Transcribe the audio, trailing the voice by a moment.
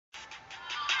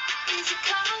Easy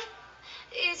come,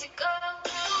 easy go.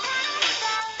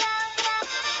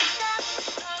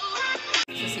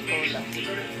 Si Cola.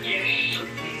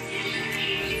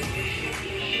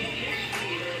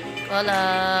 Cola.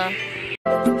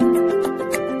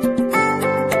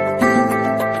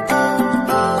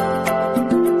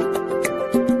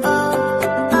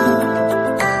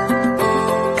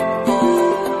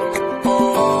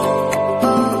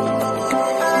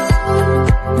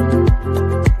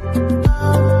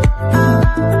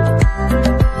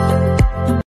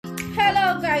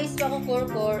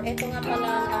 Kurkur, ito nga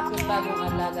pala ang aking bagong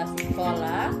alaga, si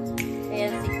Cola.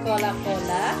 Ayan, si Cola.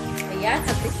 Ayan,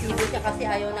 agresibo siya kasi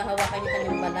ayaw na hawakan yung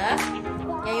kanyang balat.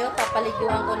 Ngayon,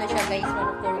 papaliguan ko na siya, guys,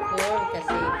 mga Kurkur.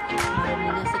 Kasi, marami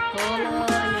na si Cola.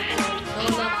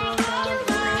 Ayan, Cola.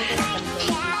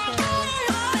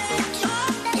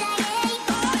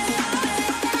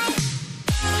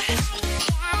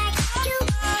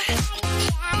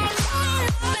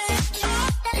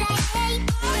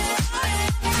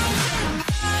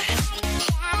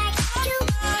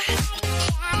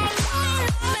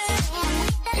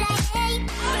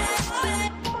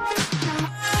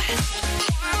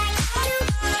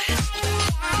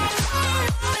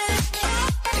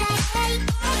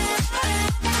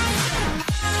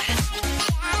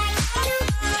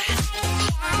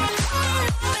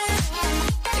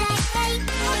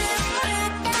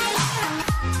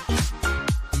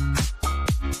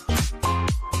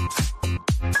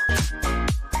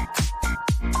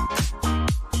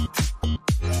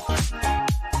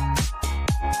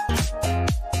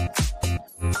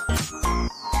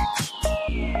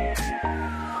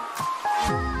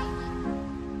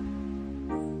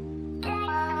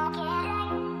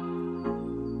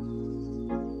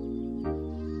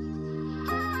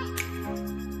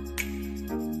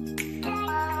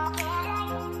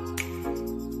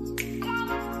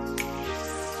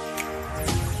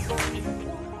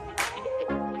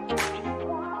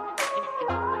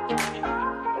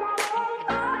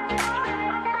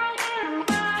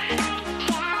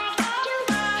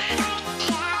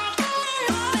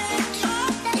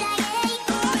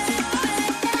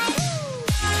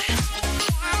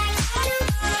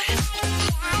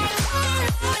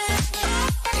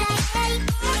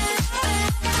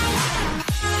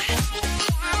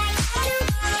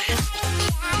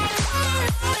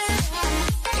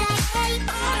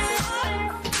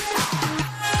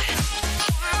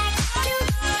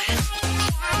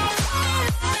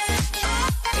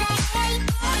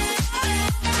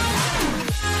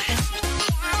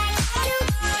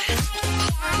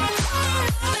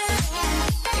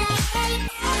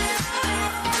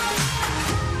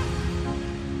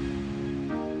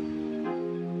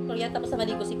 Tapos na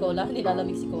maligo si Cola,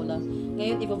 nilalamig si Cola.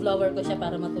 Ngayon, i-blower ko siya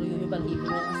para matuloy yung balahibo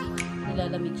niya kasi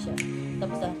nilalamig siya.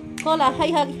 Tapos Cola, hi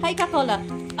ka Cola.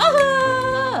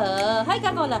 Hi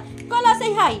ka Cola. Cola,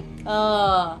 say hi.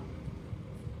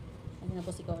 Ano na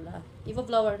po si Cola.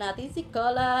 I-blower natin si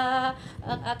Cola.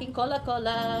 Ang aking Cola.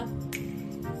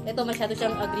 Ito, masyado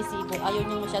siyang agresibo. Ayaw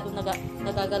niya masyadong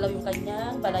nagagalaw yung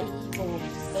kanyang balahibo.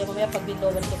 Kaya mamaya pag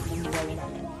binlower ko, binlower na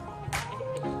yan.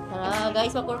 Tara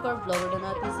guys, pa-kurkur, blower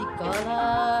na natin si Cola.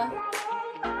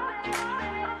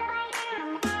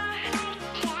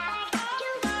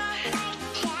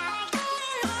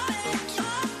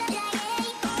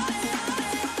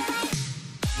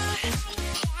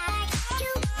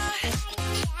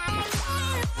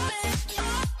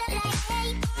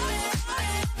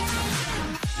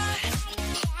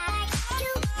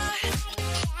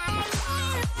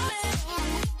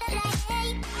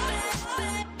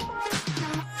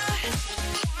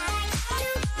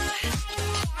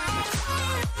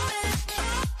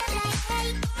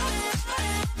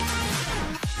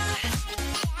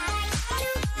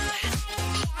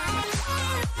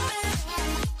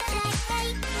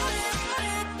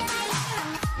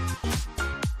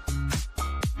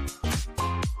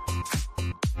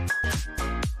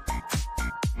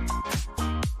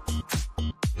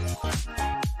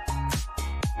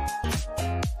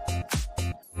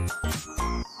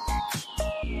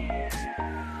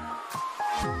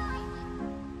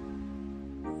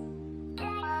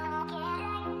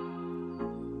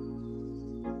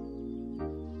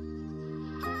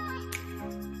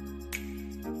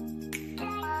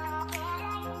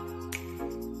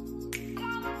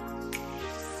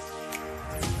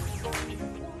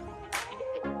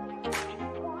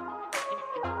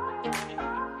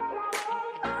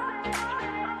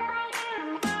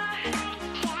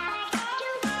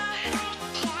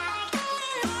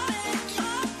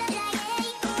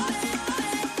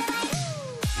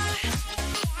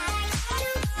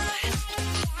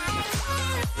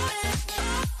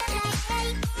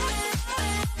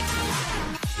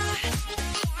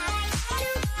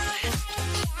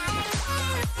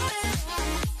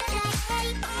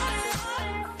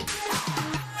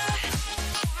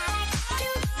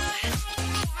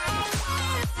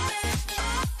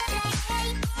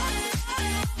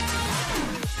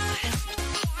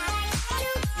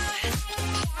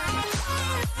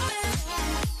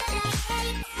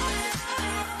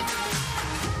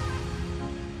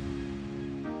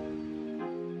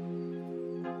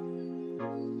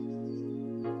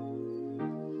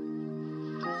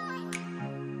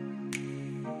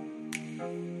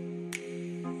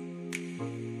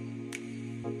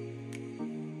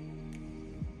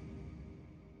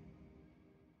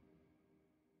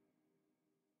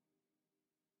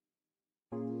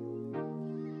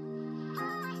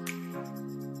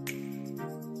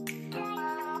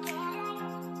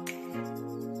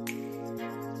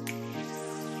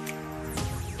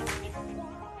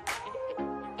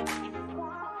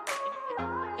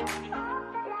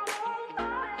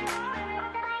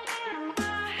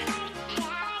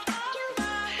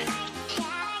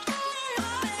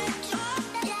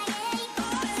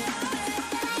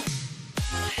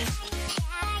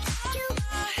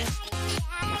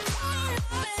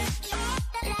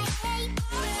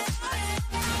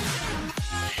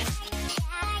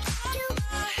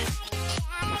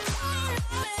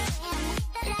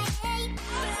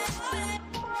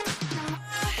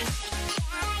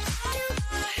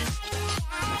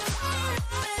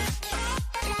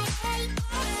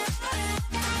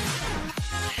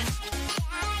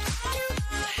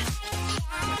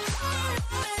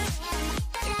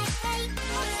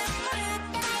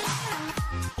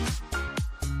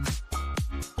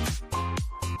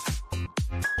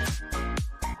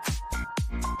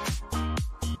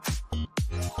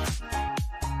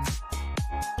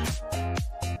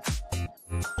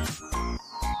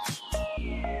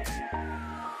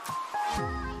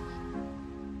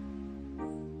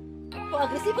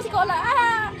 agresibo si Cola.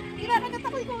 Ah! Kinakagat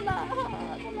ako si Cola. Cola.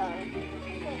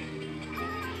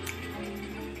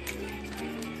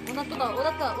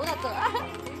 Unat ko. Ah!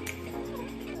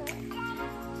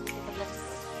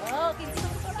 Oh, kinsi ko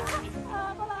Cola.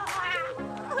 Ah, Cola.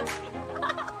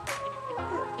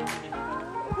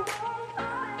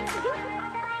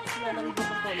 Nalagay ko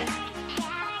Cola.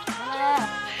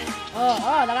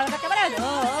 Nalalagat ka ba rin?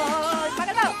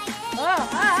 Ipagal mo.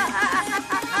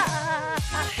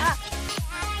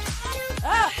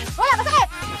 Wala, masakit!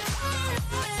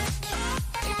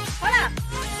 Wala!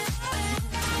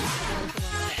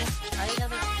 Ayaw na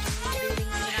may biling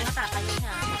minangata. Ayaw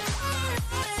niya.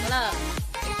 Wala.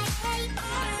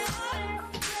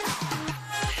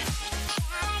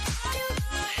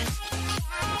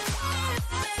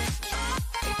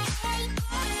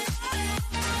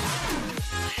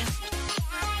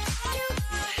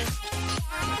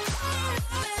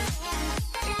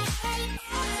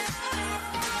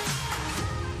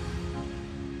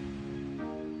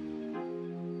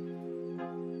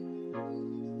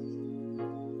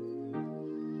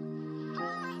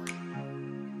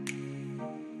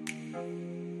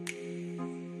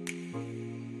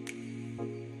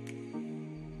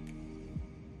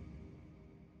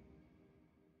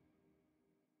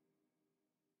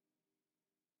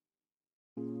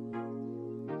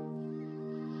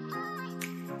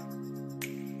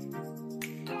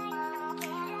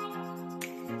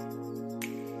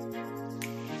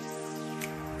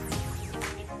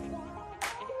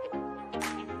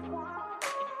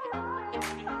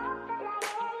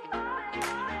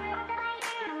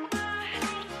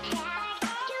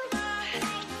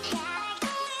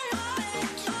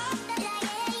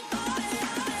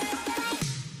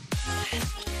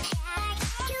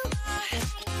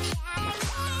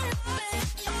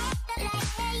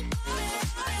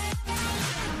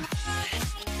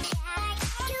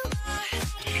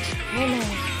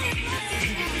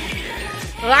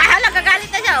 Wah, nagagalit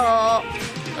na siya.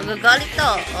 Nagagalit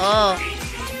to.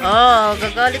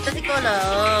 Gagalit na si Cola.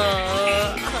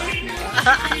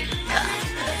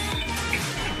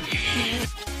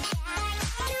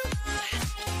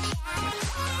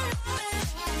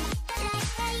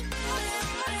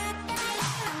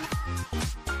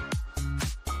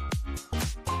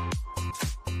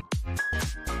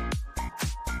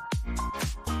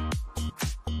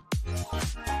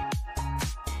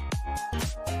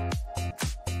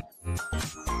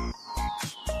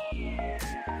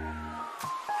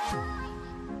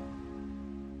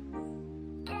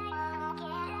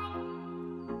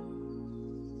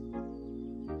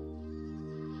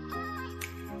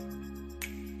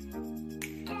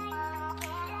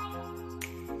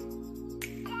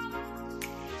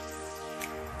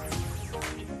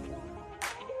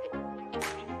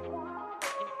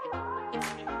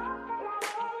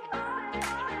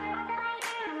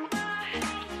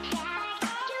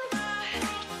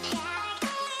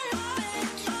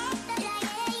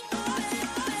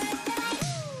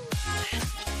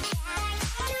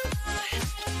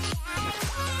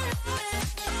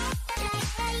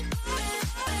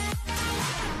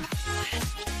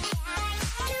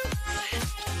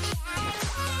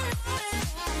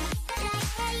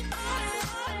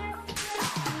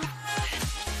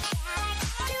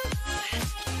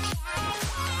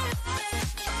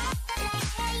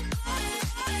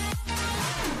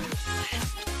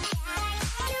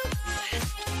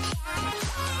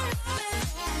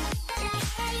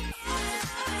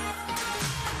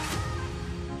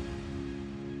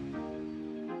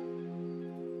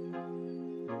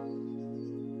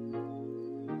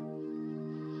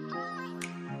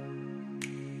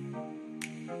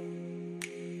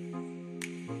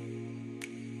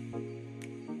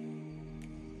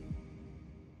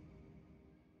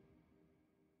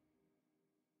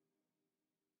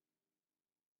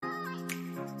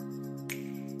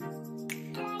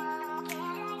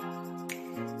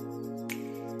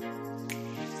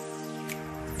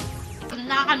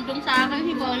 Nakakandong sa akin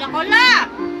si Cola. Cola!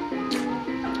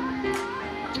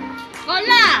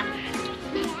 Cola!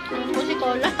 Ano si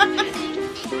Cola?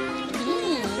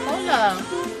 Cola.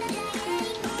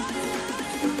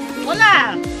 Cola!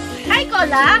 Hi,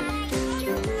 Cola!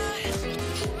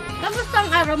 Kamusta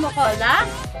ang araw mo, Cola?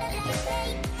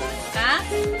 Ha?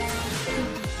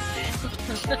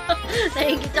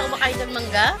 Nahigit ako makain ng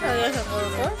mangga? Sa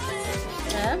Cola?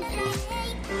 Ha?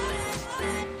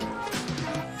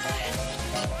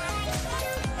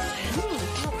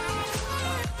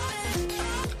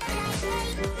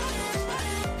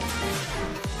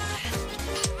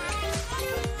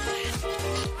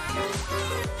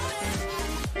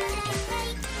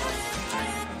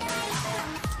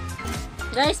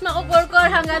 Guys, makukurkur.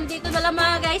 Hanggang dito na lang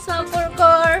mga guys,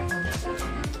 makukurkur.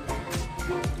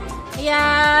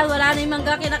 Ayan, wala na yung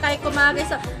mangga kinakain ko mga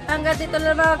guys. Hanggang dito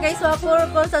na lang mga guys,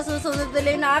 makukurkur. Sa susunod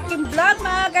ulit na aking vlog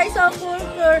mga guys,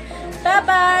 makukurkur.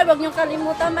 Bye-bye! Huwag niyong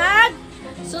kalimutan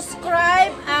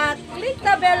mag-subscribe at click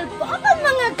the bell button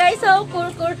mga guys,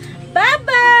 makukurkur.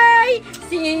 Bye-bye!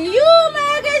 See you mga